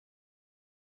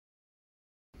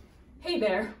Hey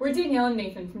there, we're Danielle and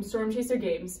Nathan from Storm Chaser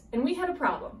Games, and we had a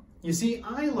problem. You see,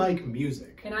 I like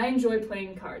music. And I enjoy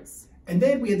playing cards. And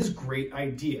then we had this great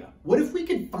idea. What if we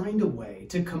could find a way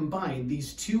to combine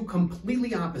these two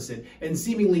completely opposite and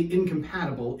seemingly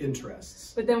incompatible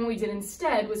interests? But then what we did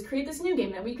instead was create this new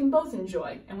game that we can both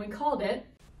enjoy, and we called it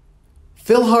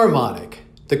Philharmonic,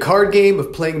 the card game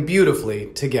of playing beautifully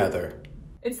together.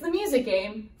 It's the music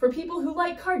game for people who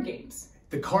like card games.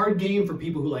 The card game for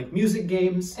people who like music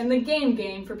games. And the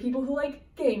game for people who like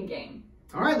game.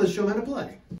 All right, let's show them how to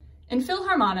play. In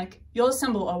Philharmonic, you'll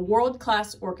assemble a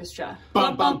world-class orchestra.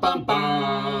 Bum, bum, bum,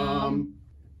 bum.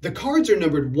 The cards are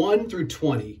numbered 1 through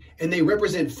 20, and they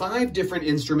represent 5 different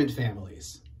instrument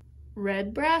families.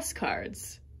 Red brass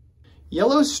cards.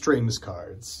 Yellow strings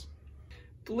cards.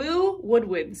 Blue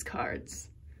woodwinds cards.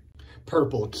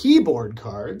 Purple keyboard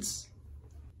cards.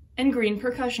 And green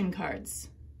percussion cards.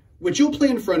 Which you'll play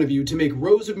in front of you to make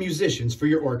rows of musicians for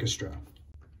your orchestra.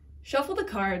 Shuffle the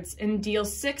cards and deal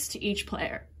 6 to each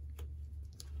player.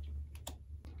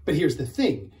 But here's the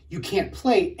thing, you can't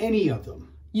play any of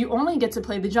them. You only get to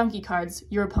play the junkie cards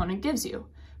your opponent gives you,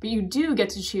 but you do get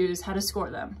to choose how to score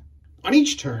them. On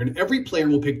each turn, every player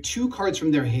will pick 2 cards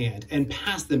from their hand and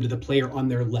pass them to the player on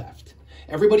their left.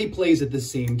 Everybody plays at the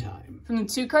same time. From the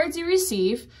 2 cards you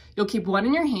receive, you'll keep 1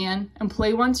 in your hand and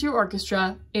play 1 to your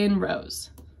orchestra in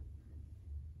rows.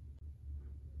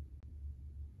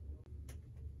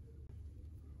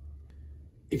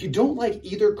 If you don't like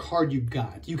either card you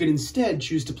got, you can instead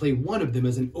choose to play one of them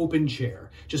as an open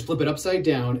chair. Just flip it upside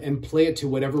down and play it to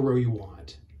whatever row you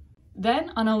want.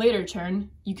 Then, on a later turn,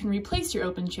 you can replace your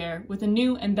open chair with a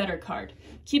new and better card,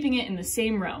 keeping it in the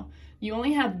same row. You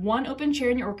only have 1 open chair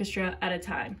in your orchestra at a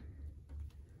time.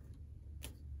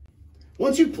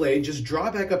 Once you've played, just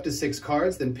draw back up to 6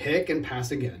 cards, then pick and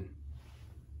pass again.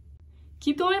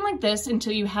 Keep going like this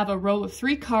until you have a row of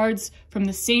 3 cards from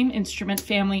the same instrument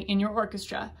family in your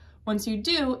orchestra. Once you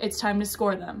do, it's time to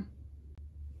score them.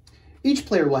 Each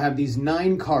player will have these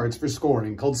 9 cards for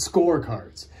scoring, called score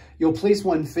cards. You'll place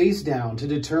one face down to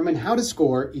determine how to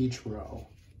score each row.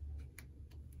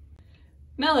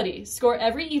 Melody, score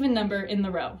every even number in the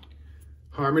row.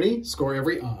 Harmony, score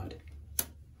every odd.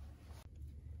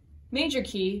 Major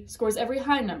key scores every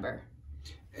high number.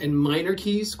 And minor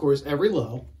key scores every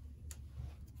low.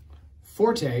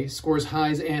 Forte scores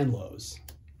highs and lows.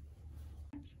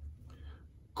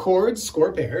 Chords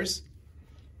score pairs.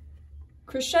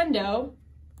 Crescendo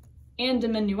and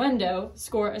diminuendo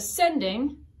score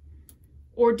ascending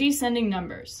or descending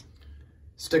numbers.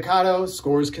 Staccato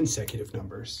scores consecutive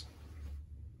numbers.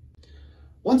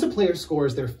 Once a player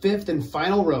scores their 5th and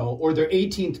final row or their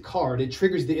 18th card, it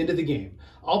triggers the end of the game.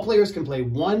 All players can play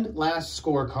 1 last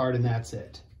score card and that's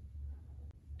it.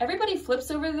 Everybody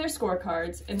flips over their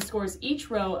scorecards and scores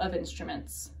each row of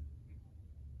instruments.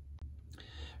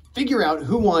 Figure out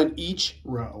who won each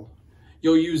row.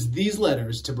 You'll use these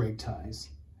letters to break ties.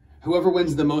 Whoever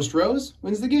wins the most rows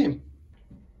wins the game.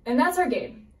 And that's our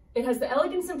game. It has the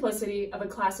elegant simplicity of a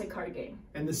classic card game.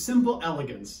 And the simple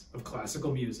elegance of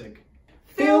classical music.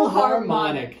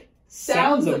 Philharmonic.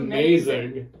 Sounds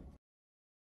amazing.